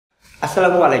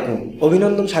আসসালামু আলাইকুম।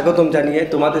 অভিনন্দন, স্বাগতম জানিয়ে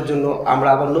তোমাদের জন্য আমরা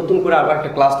আবার নতুন করে একটা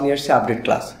ক্লাস নিয়ে এসেছি, আপডেট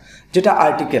ক্লাস, যেটা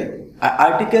আর্টিকেল।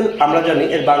 আর্টিকেল আমরা জানি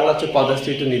এর বাংলা হচ্ছে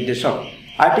পদাশ্রিত নির্দেশক।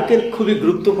 আর্টিকেল খুবই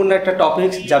গুরুত্বপূর্ণ একটা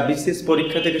টপিক, যা বিসিএস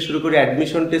পরীক্ষা থেকে শুরু করে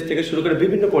অ্যাডমিশন টেস্ট থেকে শুরু করে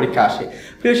বিভিন্ন পরীক্ষা আসে।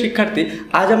 প্রিয় শিক্ষার্থী,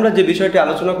 আজ আমরা যে বিষয়টি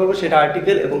আলোচনা করব সেটা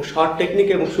আর্টিকেল এবং শর্ট টেকনিক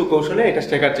এবং সুকৌশলে এটা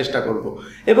শেখার চেষ্টা করব।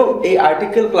 এবং এই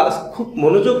আর্টিকেল ক্লাস খুব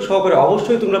মনোযোগ সহকারে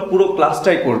অবশ্যই তোমরা পুরো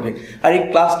ক্লাসটাই করবে। আর এই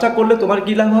ক্লাসটা করলে তোমার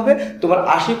কী লাভ হবে, তোমার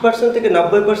 80% থেকে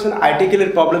 90%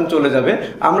 আর্টিকেলের প্রবলেম চলে যাবে।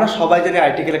 আমরা সবাই জানি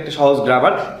আর্টিকেল একটা সহজ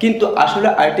গ্রামার, কিন্তু আসলে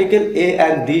আর্টিকেল এ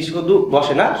অ্যান্ড দি শুধু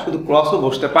বসে না, শুধু ক্রসও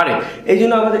বসতে পারে। এই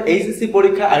জন্য আমাদের এইচএসসি পরীক্ষা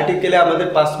আর্টিকেলে আমাদের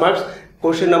 5 মার্কস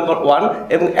কোশ্চেন নাম্বার 1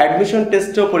 এবং অ্যাডমিশন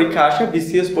টেস্টেও পরীক্ষা আসে,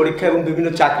 বিসিএস পরীক্ষা এবং বিভিন্ন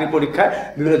চাকরি পরীক্ষায়,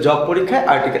 বিভিন্ন জব পরীক্ষায়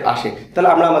আর্টিকেল আসে। তাহলে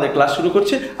আমরা আমাদের ক্লাস শুরু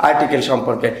করছি আর্টিকেল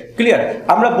সম্পর্কে। ক্লিয়ার?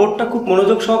 আমরা বোর্ডটা খুব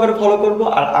মনোযোগ সহকারে ফলো করব,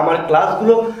 আর আমার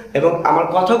ক্লাসগুলো এবং আমার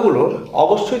কথাগুলো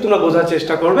অবশ্যই তোমরা বোঝার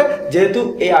চেষ্টা করবে, যেহেতু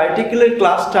এই আর্টিকেলের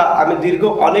ক্লাসটা আমি দীর্ঘ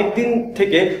অনেক দিন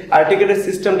থেকে আর্টিকেলের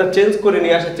সিস্টেমটা চেঞ্জ করে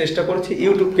নিয়ে আসার চেষ্টা করছি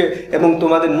ইউটিউবকে, এবং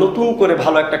তোমাদের নতুন করে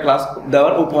ভালো একটা ক্লাস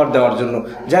দেওয়ার, উপহার দেওয়ার জন্য।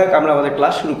 যাই হোক, আমরা আমাদের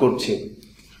ক্লাস শুরু করছি।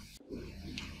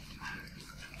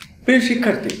 প্রিয়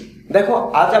শিক্ষার্থী, দেখো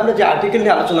আজ আমরা যে আর্টিকেল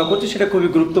নিয়ে আলোচনা করছি সেটা খুবই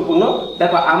গুরুত্বপূর্ণ।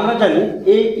 দেখো আমরা জানি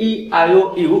এ E I O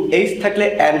U H থাকলে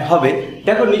অ্যান হবে।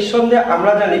 দেখো নিঃসন্দেহে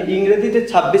আমরা জানি ইংরেজিতে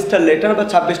 26টা লেটার বা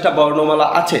 26টা বর্ণমালা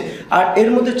আছে, আর এর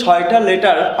মধ্যে 6টা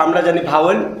লেটার আমরা জানি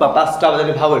ভাওয়েল বা 5টা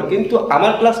জানি ভাওয়েল। কিন্তু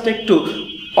আমার ক্লাসটা একটু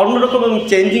অন্যরকম এবং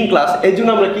চেঞ্জিং ক্লাস, এই জন্য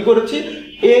আমরা কি করেছি,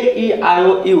 এ ই আই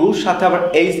ও ইউ সাথে আবার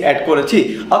এইচ অ্যাড করেছি।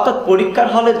 অর্থাৎ পরীক্ষার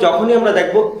হলে যখনই আমরা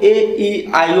দেখব এ E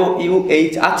I O U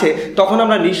H আছে, তখন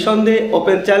আমরা নিঃসন্দেহে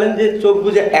ওপেন চ্যালেঞ্জে চোখ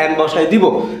বুঝে অ্যান বসায় দিব।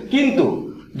 কিন্তু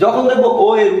যখন দেখবো ও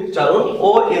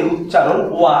এর উচ্চারণ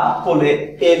ওয়া হলে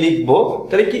এ লিখবো,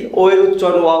 তাহলে কি ও এর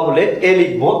উচ্চারণ ওয়া হলে এ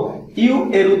লিখবো। ইউ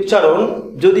এর উচ্চারণ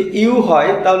যদি ইউ হয়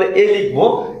তাহলে এ লিখবো।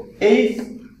 এইচ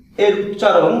এর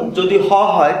উচ্চারণ যদি হ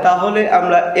হয় তাহলে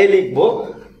আমরা এ লিখবো।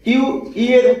 ইউ ই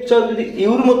এর উচ্চারণ যদি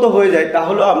ইউর মতো হয়ে যায়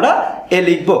তাহলে আমরা এ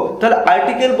লিখবো। তাহলে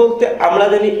আর্টিকেল বলতে আমরা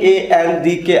জানি এ অ্যান্ড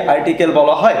দি কে আর্টিকেল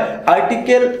বলা হয়।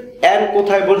 আর্টিকেল অ্যান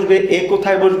কোথায় বসবে, এ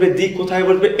কোথায় বসবে, দি কোথায়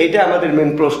বসবে, এটা আমাদের মেন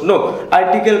প্রশ্ন।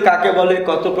 আর্টিকেল কাকে বলে,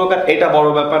 কত প্রকার, এটা বড়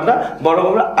ব্যাপার না, বড়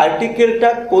ব্যাপার আর্টিকেলটা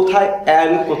কোথায় অ্যান,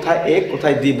 কোথায় এ,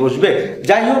 কোথায় দি বসবে।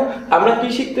 যাই হোক, আমরা কি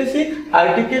শিখতেছি,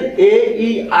 article a E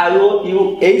I O U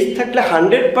H থাকলে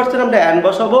 100% আমরা অ্যান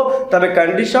বসাবো। তবে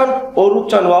কন্ডিশন, ওর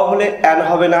উচ্চারণ ওয়া হলে অ্যান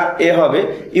হবে না, এ হবে।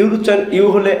 ইউর উচ্চারণ ইউ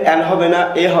হলে অ্যান হবে না,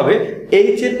 এ হবে।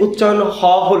 এইচ এর উচ্চারণ হ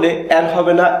হলে অ্যান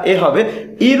হবে না, এ হবে।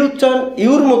 ইর উচ্চারণ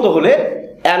ইউর মতো হলে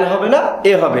অ্যান হবে না,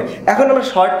 এ হবে। এখন আমরা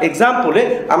শর্ট এক্সাম্পলে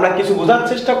আমরা কিছু বোঝার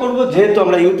চেষ্টা করব, যেহেতু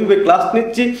আমরা ইউটিউবে ক্লাস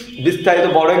নিচ্ছি। বিস্তারিত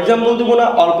বড় এক্সাম্পল দেবো না,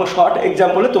 অল্প শর্ট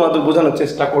এক্সাম্পলে তোমাদের বোঝানোর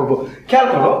চেষ্টা করব। খেয়াল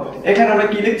করো, এখানে আমরা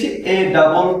কি লিখছি, এ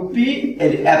ডাবল পি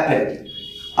এর অ্যাপেল।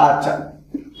 আচ্ছা,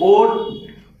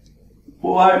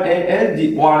 ও আর এ এল G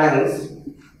orange,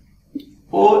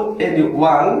 O A D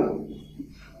one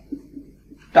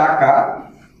টাকা।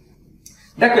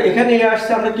 দেখো এখানে এ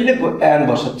আসছে, আমরা কি লিখবো, অ্যান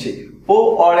বসাচ্ছি। ও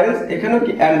অরেঞ্জ, এখানেও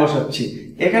কি অ্যান বসাচ্ছি।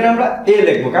 এখানে আমরা এ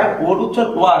লিখবো, কারণ ওর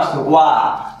উচ্চারণ ওয়া আসছে, ওয়া।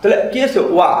 তাহলে কি আছে,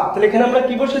 ওয়া। তাহলে এখানে আমরা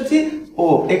কি বসেছি, ও।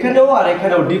 এখানেও আর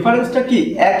এখানেও ডিফারেন্সটা কি,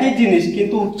 একই জিনিস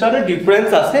কিন্তু উচ্চারণের ডিফারেন্স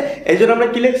আছে। এই জন্য আমরা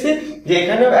কি লিখছি, যে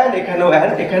এখানেও অ্যান, এখানেও অ্যান,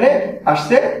 এখানে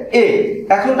আসছে এ।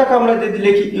 এখন দেখো আমরা যদি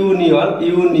লিখি ইউনিয়ন,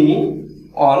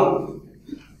 ইউনিয়ন,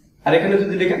 আর এখানে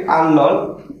যদি লিখি আননন,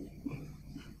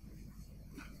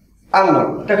 আননন।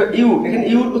 দেখো ইউ, এখানে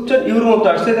ইউর উচ্চারণ ইউর মতো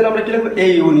আসছে, তাহলে আমরা কি লিখবো, এ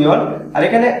ইউনিয়ন। আর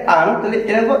এখানে আন, তাহলে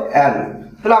এ লিখবো অ্যান।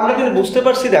 তাহলে আমরা কিন্তু বুঝতে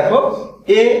পারছি, দেখো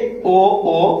এ ও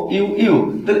ও ইউ ইউ,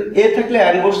 তাহলে এ থাকলে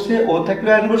অ্যান বসছে, ও থাকলে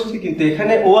অ্যান বসছে, কিন্তু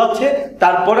এখানে ও আছে,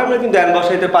 তারপরে আমরা কিন্তু অ্যান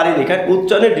বসাইতে পারিনি, কারণ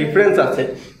উচ্চারণের ডিফারেন্স আছে।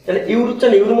 তাহলে ইউর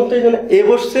উচ্চারণ ইউর মতো, এই জন্য এ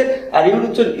বসছে, আর ইউর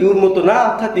উচ্চারণ ইউর মতো না,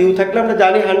 অর্থাৎ ইউ থাকলে আমরা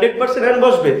জানি 100% অ্যান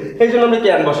বসবে, এই জন্য আমরা কি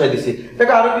অ্যান বসাই দিছি।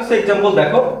 দেখো আরো কিছু এক্সাম্পল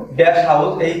দেখো, dash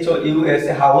house, H O U S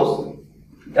a house.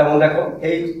 যেমন দেখো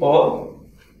এইচ ও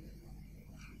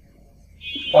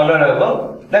অনারেবল।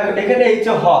 দেখো এখানে এইচ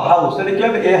ও হাউস, তাহলে কি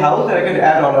হবে, এ হাউস, আর এখানে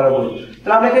অ্যান অনারেবল।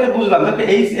 তাহলে আমরা এখানে বুঝলাম, দেখো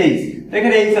এইচ এইচ,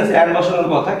 এখানে এইচ আছে, অ্যান বসানোর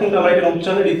কথা, কিন্তু আমরা এখানে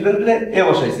উচ্চারণের ডিফারেন্স দিলে এ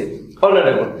বসাইছি,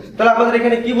 অনারেবল। তাহলে আমাদের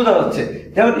এখানে কি বোঝা যাচ্ছে,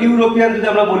 যেমন ইউরোপিয়ান যদি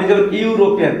আমরা বলি, যেমন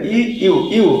ইউরোপিয়ান,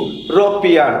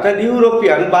 ইউরোপিয়ান, তাহলে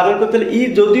ইউরোপিয়ান বানান করতে হলে ই,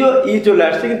 যদিও ই চলে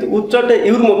আসছে কিন্তু উচ্চারণটা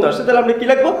ইউর মতো আসছে, তাহলে আমরা কি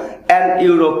লিখবো, অ্যান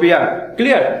ইউরোপিয়ান।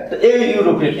 ক্লিয়ার? তো a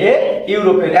European, a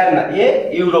European, an না, এ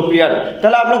ইউরোপিয়ান।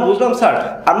 তাহলে আমরা বুঝলাম স্যার,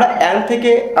 আমরা অ্যান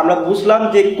থেকে আমরা বুঝলাম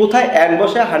যে কোথায় অ্যান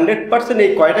বসে, 100%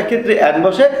 এই কয়টা ক্ষেত্রে অ্যান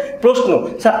বসে। প্রশ্ন,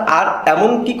 স্যার আর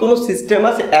এমন কি কোনো সিস্টেম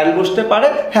আছে অ্যান বসতে পারে?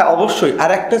 হ্যাঁ অবশ্যই,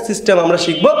 আর একটা সিস্টেম আমরা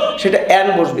শিখবো, সেটা অ্যান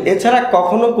বসবে, এছাড়া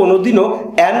কখনো কোনোদিনও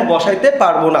অ্যান বসাইতে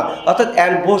পারবো না, অর্থাৎ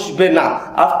অ্যান বসবে না।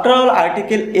 আফটার হলো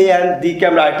আর্টিকেল এ অ্যান্ড দি কে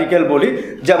আমরা আর্টিকেল বলি।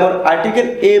 যেমন আর্টিকেল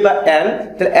এ বা অ্যান,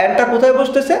 তাহলে অ্যানটা কোথায়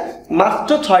বসতেছে?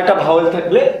 মাত্র 6টা ভাওয়েল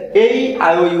থাকলে এই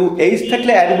আই ও ইউ এইচ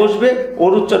থাকলে অ্যান বসবে,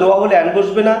 ওর উচ্চারণ ওয়া হলে অ্যান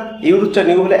বসবে না, ইউর উচ্চারণ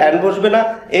ইউ হলে অ্যান বসবে না,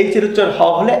 এইচ এর উচ্চারণ হ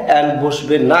হলে অ্যান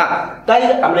বসবে না। তাই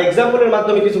আমরা এক্সাম্পলের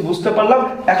মাধ্যমে কিছু বুঝতে পারলাম।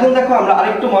 এখন দেখো আমরা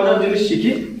আরেকটু মজার জিনিস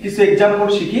শিখি, কিছু এক্সাম্পল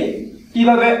শিখি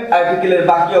কিভাবে আর্টিকেলের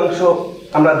বাকি অংশ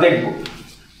আমরা দেখব।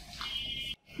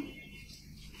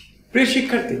 প্রিয়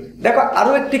শিক্ষার্থী দেখো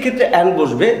আরো একটি ক্ষেত্রে অ্যান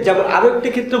বসবে। যেমন আরো একটি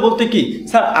ক্ষেত্রে বলতে কি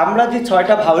স্যার আমরা যে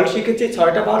 6টা ভাওয়েল শিখেছি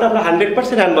 6টা ভাওয়েল আমরা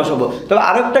 100% অ্যান বসাবো, তবে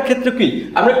আরো একটা ক্ষেত্র কি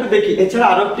আমরা একটু দেখি। এছাড়া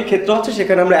আরো একটি ক্ষেত্র আছে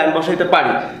সেখানে আমরা অ্যান বসাইতে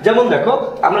পারি। যেমন দেখো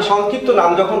আমরা সংক্ষিপ্ত নাম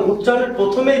যখন উচ্চারণের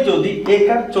প্রথমেই যদি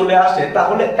একার চলে আসে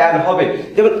তাহলে অ্যান হবে।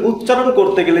 যেমন উচ্চারণ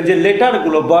করতে গেলে যে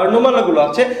লেটারগুলো বর্ণমালাগুলো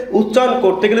আছে উচ্চারণ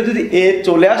করতে গেলে যদি এ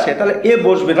চলে আসে তাহলে এ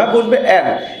বসবে না, বসবে অ্যান।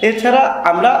 এছাড়া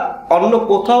আমরা অন্য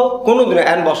কোথাও কোনোদিনও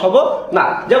অ্যান বসাবো না।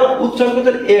 যেমন উচ্চারণ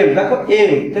করতে এম, দেখো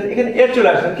এম, তাহলে এখানে এ চলে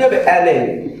আসবে কি হবে? An N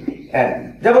an.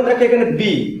 যেমন দেখো এখানে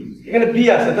বি, এখানে বি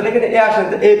আছে তাহলে এখানে এ আসে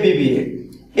এ বি বি এ।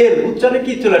 এল উচ্চারণে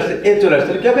কি চলে আসছে? এ চলে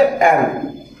আসছে কি হবে? An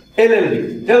L L B.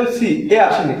 যেমন সি এ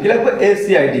আসেনি কি লাগবে? A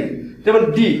C I D. যেমন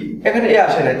ডি এখানে এ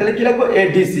আসে নাই তাহলে কি লাগবে? A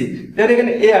D C. তাহলে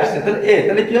এখানে এ আসছে তাহলে এ,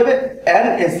 তাহলে কি হবে? N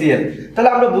A C L. তাহলে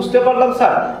আমরা বুঝতে পারলাম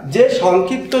স্যার যে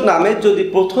সংক্ষিপ্ত নামের যদি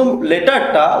প্রথম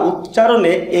লেটারটা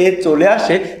উচ্চারণে এ চলে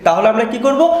আসে তাহলে আমরা কি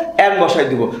করব? অ্যান বসাই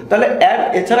দিব। তাহলে অ্যান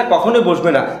এছাড়া কখনোই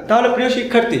বসবে না। তাহলে প্রিয়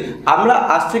শিক্ষার্থী আমরা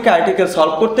আজ থেকে আর্টিকেল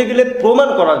সলভ করতে গেলে প্রমাণ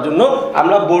করার জন্য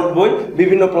আমরা বোর্ড বই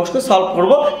বিভিন্ন প্রশ্ন সলভ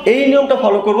করব। এই নিয়মটা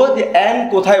ফলো করব যে অ্যান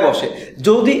কোথায় বসে।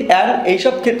 যদি অ্যান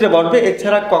এইসব ক্ষেত্রে বসবে,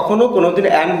 এছাড়া কখনো কোনোদিন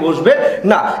অ্যান বসবে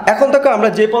না। এখন থেকে আমরা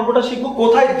যে পর্বটা শিখবো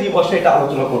কোথায় দি বসে এটা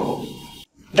আলোচনা করব।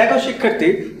 দেখো শিক্ষার্থী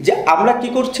যে আমরা কি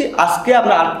করছি আজকে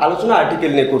আমরা আলোচনা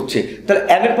আর্টিকেল নিয়ে করছি। তাহলে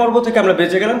এন এর পর্ব থেকে আমরা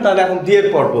বেঁচে গেলাম, তাহলে এখন দি এর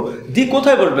পর্ব। দি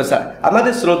কোথায় বসবে স্যার?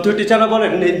 আমাদের শ্রদ্ধেয় টিচাররা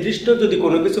বলেন নির্দিষ্ট যদি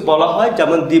কোনো কিছু বলা হয়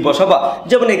যেমন দি বসাবা।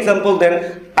 যেমন এক্সাম্পল দেন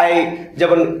আই,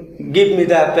 যেমন give me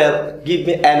the Apple, give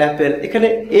me an Apple. এখানে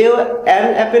এ অ্যান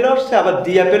অ্যাপেল আসছে আবার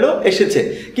দি অ্যাপেলও এসেছে,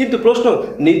 কিন্তু প্রশ্ন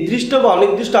নির্দিষ্ট বা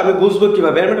অনির্দিষ্ট আমি বুঝবো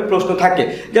কিভাবে? এর একটা প্রশ্ন থাকে।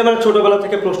 যেমন ছোটবেলা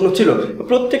থেকে প্রশ্ন ছিল,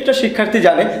 প্রত্যেকটা শিক্ষার্থী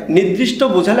জানে নির্দিষ্ট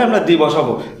বোঝালে আমরা দি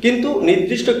বসাবো, কিন্তু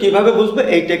নির্দিষ্ট কিভাবে বুঝবো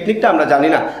এই টেকনিকটা আমরা জানি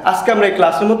না। আজকে আমরা এই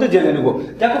ক্লাসের মধ্যে জেনে নেব।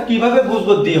 দেখো কিভাবে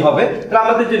বুঝবো দি হবে। তাহলে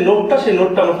আমাদের যে নোটটা সেই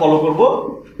নোটটা আমরা ফলো করব।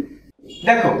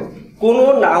 দেখো কোনো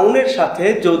নাউনের সাথে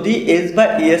যদি এস বা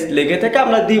ইএস লেগে থাকে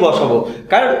আমরা দি বসাবো,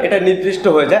 কারণ এটা নির্দিষ্ট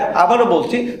হয়ে যায়। আবারও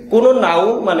বলছি, কোনো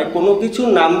নাউন মানে কোনো কিছু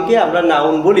নামকে আমরা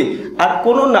নাউন বলি, আর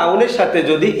কোনো নাউনের সাথে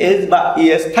যদি এস বা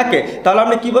ইএস থাকে তাহলে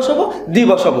আমরা কি বসাবো? দি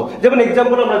বসাবো। যেমন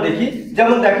এক্সাম্পল আমরা দেখি,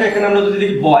 যেমন দেখো এখানে আমরা যদি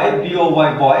লিখি বয়, বি ও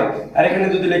ওয়াই বয়, আর এখানে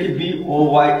যদি লিখি বি ও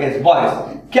ওয়াই এস বয়েস।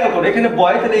 খেয়াল করো এখানে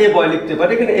বয় তাহলে এ বয় লিখতে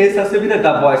পারি, এখানে এস আছে বিধে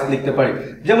দা বয়েস লিখতে পারি।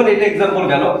 যেমন এটা এক্সাম্পল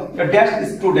গেল dash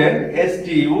student, S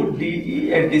T U D E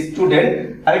N T student,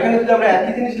 আর এখানে যদি আমরা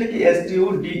একই জিনিস লিখি S T U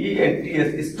D E N T S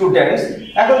students.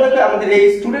 এখন দেখো আমাদের এই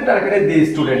স্টুডেন্ট আর এখানে দি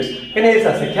স্টুডেন্টস, এখানে এস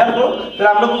আছে। খেয়াল করো তাহলে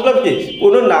আমরা বুঝলাম কি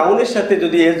কোনো নাউনের সাথে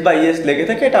যদি এস বা ইএস লেগে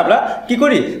থাকে এটা আমরা কি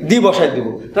করি? দি বসাই দিব।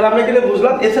 তাহলে আমরা এখানে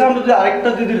বুঝলাম। এছাড়া আমরা যদি আরেকটা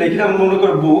যদি লিখি, আমরা মনে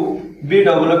করি বুক, বি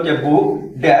ডবল ও কে বুক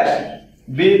ড্যাশ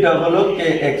বি ডবল ও কে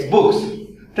এক্স বুকস।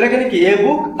 তাহলে এখানে কি এ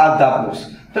বুক আর দা বুকস।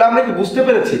 তাহলে আমরা কি বুঝতে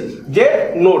পেরেছি যে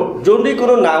নোট যদি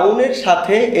কোনো নাউনের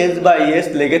সাথে এস বা ইএস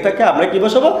লেগে থাকে আমরা কি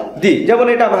বসাবো? দি। যেমন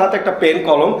এটা আমার হাতে একটা পেন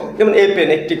কলম, যেমন এ পেন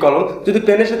একটি কলম, যদি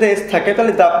পেনের সাথে এস থাকে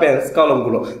তাহলে দা পেন্স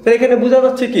কলমগুলো। তাহলে এখানে বোঝা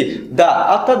যাচ্ছে কি দা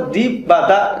অর্থাৎ দি বা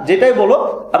দা যেটাই বলো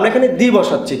আমরা এখানে দি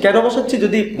বসাচ্ছি। কেন বসাচ্ছি?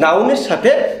 যদি নাউনের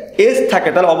সাথে এস থাকে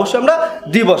তাহলে অবশ্যই আমরা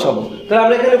দি বসাবো। তাহলে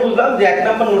আমরা এখানে বুঝলাম যে 1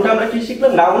 নম্বর নোটে আমরা কি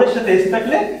শিখলাম? নাউনের সাথে এস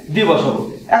থাকলে দি বসাবো।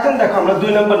 এখন দেখো আমরা 2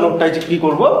 নম্বর নোটটাই কি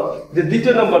করব, যে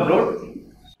দ্বিতীয় নম্বর নোট।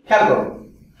 খেয়াল করো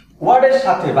ওয়ার্ডের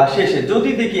সাথে বা শেষে যদি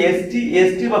দেখি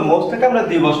এসটি বা মোস্ট থাকে আমরা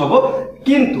দি বসাবো,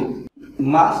 কিন্তু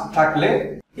মাস্ট থাকলে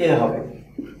এ হবে।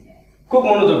 খুব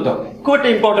মনোযোগ দাও, খুব একটা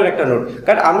ইম্পর্টেন্ট একটা নোট।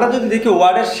 কারণ আমরা যদি দেখি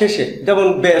ওয়ার্ডের শেষে যেমন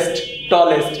best,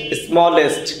 tallest,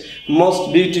 smallest, most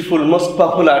beautiful, most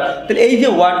popular, তাহলে এই যে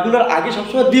ওয়ার্ডগুলোর আগে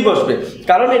সবসময় দি বসবে,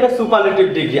 কারণ এটা সুপারলেটিভ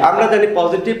ডিগ্রি। আমরা জানি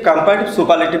পজিটিভ, কম্পারেটিভ,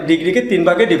 সুপারলেটিভ ডিগ্রিকে 3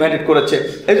 ভাগে ডিভাইডেড করেছে।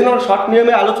 এই জন্য আমরা শর্ট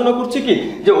নিয়মে আলোচনা করছি কি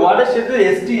যে ওয়ার্ডের শেষে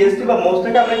এসটি বা মোস্ট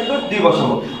থেকে আমরা কি করব? দি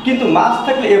বসাবো, কিন্তু মাস্ট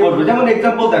থাকলে এ বসবে। যেমন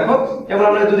এক্সাম্পল দেখো, যেমন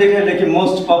আমরা যদি এখানে লিখি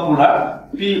most popular,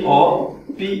 P O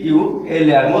P U L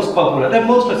আর, মোস্ট পপুলার, তাই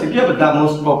মোস্ট আছে কি হবে? The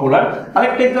most popular.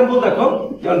 আরেকটা এক্সাম্পল দেখো,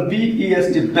 যেমন B E S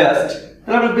T best,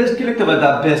 তাহলে আমরা বেস্ট কি লিখতে পারি? দা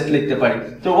বেস্ট লিখতে পারি।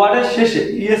 তো ওয়ার্ডের শেষে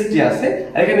ইএসটি আছে,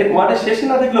 আর এখানে ওয়ার্ডের শেষে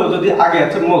না থাকলেও যদি আগে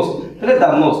আছে মোস্ট তাহলে দা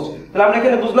মোস্ট। তাহলে আমরা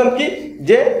এখানে বুঝলাম কি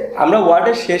যে আমরা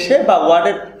ওয়ার্ডের শেষে বা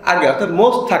ওয়ার্ডের আগে অর্থাৎ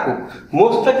মোস্ট থাকুক,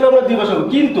 মোস্ট থাকলে আমরা দি বসাবো,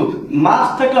 কিন্তু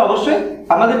মাস্ট থাকলে অবশ্যই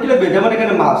আমাদের কি লাগবে? যেমন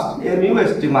এখানে must, M U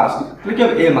S T must, তাহলে কি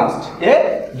হবে? এ মাস্ট, এ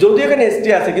যদি এখানে এসটি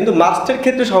আছে কিন্তু মাস্টের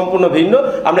ক্ষেত্রে সম্পূর্ণ ভিন্ন,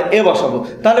 আমরা এ বসাবো।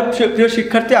 তাহলে প্রিয়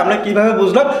শিক্ষার্থী আমরা কিভাবে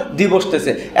বুঝলাম দি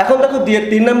বসতেছে। এখন দেখো দিয়ে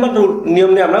 3 নম্বর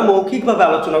নিয়ম নিয়ে আমরা মৌখিকভাবে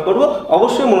আলোচনা করব,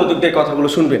 অবশ্যই মনোযোগ দিয়ে কথাগুলো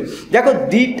শুনবে। দেখো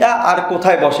দিটা আর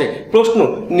কোথায় বসে, প্রশ্ন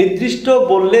নির্দিষ্ট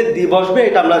বললে দি বসবে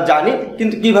এটা আমরা জানি,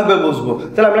 কিন্তু কিভাবে বুঝবো,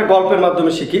 তাহলে আমরা গল্পের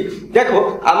মাধ্যমে শিখি। দেখো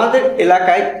আমাদের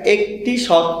এলাকায় একটি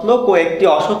সৎ লোক ও একটি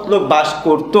অসৎ লোক বাস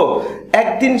করত।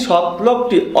 একদিন সৎ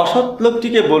লোকটি অসৎ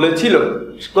লোকটিকে বলেছিল,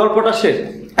 গল্পটা শেষ।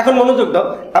 এখন মনোযোগ দাও,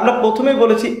 আমরা প্রথমেই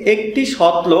বলেছি একটি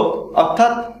সৎ লোক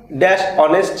অর্থাৎ dash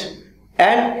honest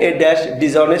and a dash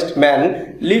dishonest man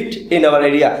lived in our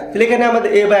area. তাহলে এখানে আমাদের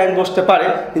এ বা অ্যান্ড বসতে পারে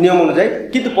নিয়ম অনুযায়ী,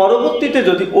 কিন্তু পরবর্তীতে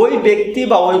যদি ওই ব্যক্তি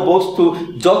বা ওই বস্তু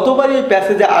যতবারই ওই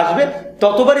প্যাসেজে আসবে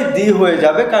ততবারই দি হয়ে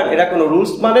যাবে, কারণ এরা কোনো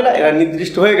রুলস মানে না, এরা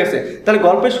নির্দিষ্ট হয়ে গেছে। তাহলে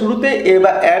গল্পের শুরুতে এ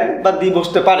বা অ্যান্ড বা দি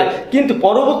বসতে পারে, কিন্তু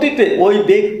পরবর্তীতে ওই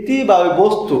ব্যক্তি বা ওই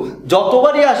বস্তু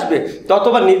যতবারই আসবে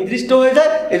ততবার নির্দিষ্ট হয়ে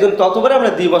যায়, এই জন্য ততবারই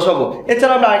আমরা দি বসাবো।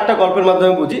 এছাড়া আমরা আরেকটা গল্পের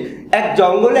মাধ্যমে বুঝি, এক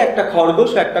জঙ্গলে একটা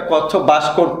খরগোশ একটা কচ্ছপ বাস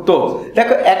করত।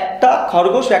 দেখো একটা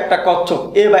খরগোশ একটা কচ্ছপ,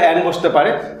 এ বা অ্যান্ড বসতে পারে।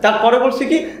 তারপরে বলছি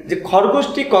কি যে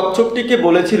খরগোশটি কচ্ছপটিকে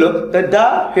বলেছিল the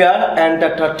hair and the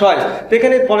tortoise.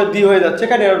 এখানে পরে দি হয়ে যাচ্ছে,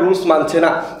 কারণ এরা রুলস মানছে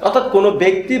না। অর্থাৎ কোনো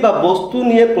ব্যক্তি বা বস্তু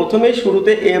নিয়ে প্রথমেই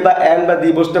শুরুতে এ বা অ্যান্ড বা দি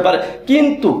বসতে পারে,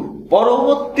 কিন্তু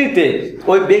পরবর্তীতে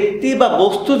ওই ব্যক্তি বা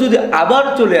বস্তু যদি আবার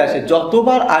চলে আসে,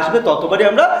 যতবার আসবে ততবারই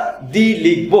আমরা দি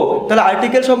লিখবো। তাহলে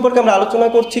আর্টিকেল সম্পর্কে আমরা আলোচনা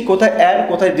করছি, কোথায় অ্যান্ড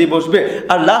কোথায় দি বসবে,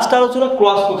 আর লাস্ট আলোচনা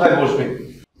ক্রস কোথায় বসবে।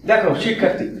 দেখো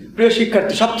শিক্ষার্থী, প্রিয়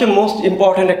শিক্ষার্থী, সবচেয়ে মোস্ট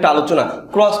ইম্পর্টেন্ট একটা আলোচনা,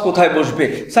 ক্রস কোথায় বসবে।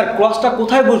 স্যার ক্রসটা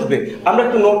কোথায় বসবে, আমরা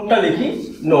একটু নোটটা লিখি।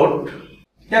 নোট,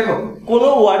 দেখো কোনো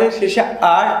ওয়ার্ডের শেষে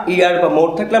আর ইয়ার বা মোর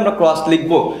থাকলে আমরা ক্রস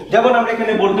লিখবো। যেমন আমরা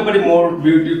এখানে বলতে পারি more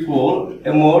beautiful,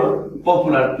 more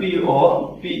popular,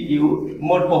 POPU,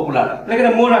 more popular. এখানে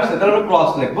মোর আসছে তাহলে আমরা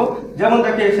ক্রস লিখবো। যেমন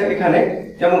দেখে এখানে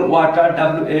যেমন water,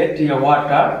 WAT,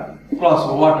 water, cross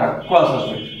water, cross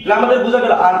আসবে। তাহলে আমাদের বোঝা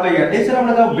গেল আর বাই আর। এছাড়া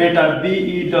আমরা যাবো বেটার,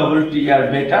 BETTR,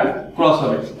 বেটার, ক্রস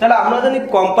হবে। তাহলে আমরা জানি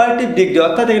কম্পারেটিভ ডিগ্রি,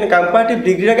 অর্থাৎ এখানে কম্পারেটিভ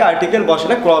ডিগ্রির আগে আর্টিকেল বসে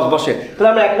না, ক্রস বসে। তাহলে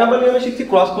আমরা 1 নম্বর নিয়মে শিখছি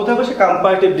ক্রস কোথায় বসে,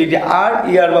 কম্পারেটিভ ডিগ্রি, আর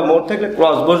ইয়ার বা মোর থাকলে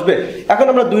ক্রস বসবে। এখন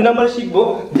আমরা 2 নম্বরে শিখবো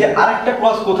যে আরেকটা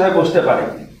ক্রস কোথায় বসতে পারে।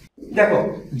 দেখো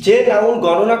যে নাউন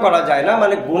গণনা করা যায় না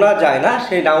মানে গোনা যায় না,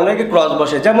 সেই নাউনকে ক্রস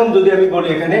বসে। যেমন যদি আমি বলি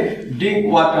এখানে ড্রিঙ্ক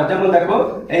ওয়াটার, যেমন দেখো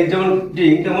এই যেমন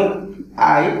ড্রিঙ্ক, যেমন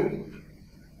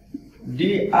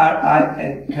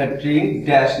ড্রিঙ্ক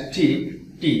ড্যাশ টি।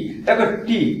 দেখো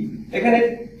টি এখানে,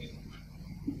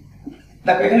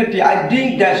 দেখো এখানে টি, আই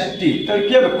ড্রিঙ্ক ড্যাশ টি, তাহলে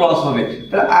কি হবে, ক্রস হবে।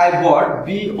 তাহলে I bought,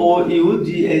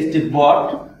 BOUGHT, bot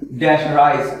dash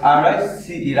rice, RICE,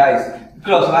 rice,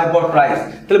 cross, I bought rice.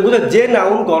 তাহলে বুঝে যে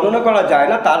নাউন গণনা করা যায়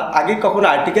না তার আগে কখনো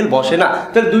আর্টিকেল বসে না।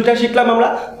 তাহলে দুইটা শিখলাম আমরা,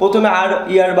 প্রথমে আর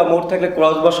ইয়ার বা মোর থাকলে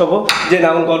ক্রস বসাবো, যে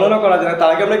নাউন গণনা করা যায় না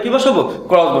তার আগে আমরা কি বসাবো,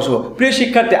 ক্রস বসাবো। প্রিয়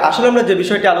শিক্ষার্থী, আসলে আমরা যে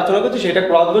বিষয়টি আলোচনা করছি সেটা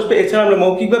ক্রস বসবে। এছাড়া আমরা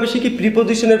মৌখিকভাবে শিখি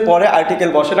প্রিপোজিশনের পরে আর্টিকেল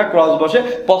বসে না, ক্রস বসে,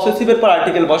 পসেসিভের পর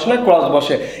আর্টিকেল বসে না, ক্রস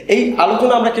বসে। এই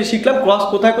আলোচনা আমরা কি শিখলাম, ক্রস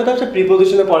কোথায় কোথায় বসে,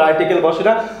 প্রিপোজিশনের পর আর্টিকেল বসে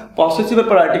না, পসেসিভের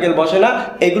পর আর্টিকেল বসে না,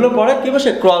 এগুলো পরে কি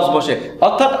বসে, ক্রস বসে।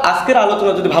 অর্থাৎ আজকের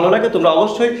আলোচনা যদি ভালো লাগে তোমরা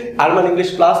অবশ্যই আরমান ইংলিশ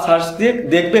ক্লাস সার্চ দিয়ে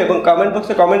দেখবে এবং কমেন্ট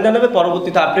বক্সে কমেন্ট জানাবে।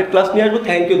 পরবর্তীতে আপডেট ক্লাস নিয়ে আসবো।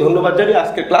 থ্যাংক ইউ, ধন্যবাদ জানিয়ে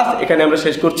আজকের ক্লাস এখানে আমরা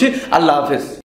শেষ করছি। আল্লাহ হাফেজ।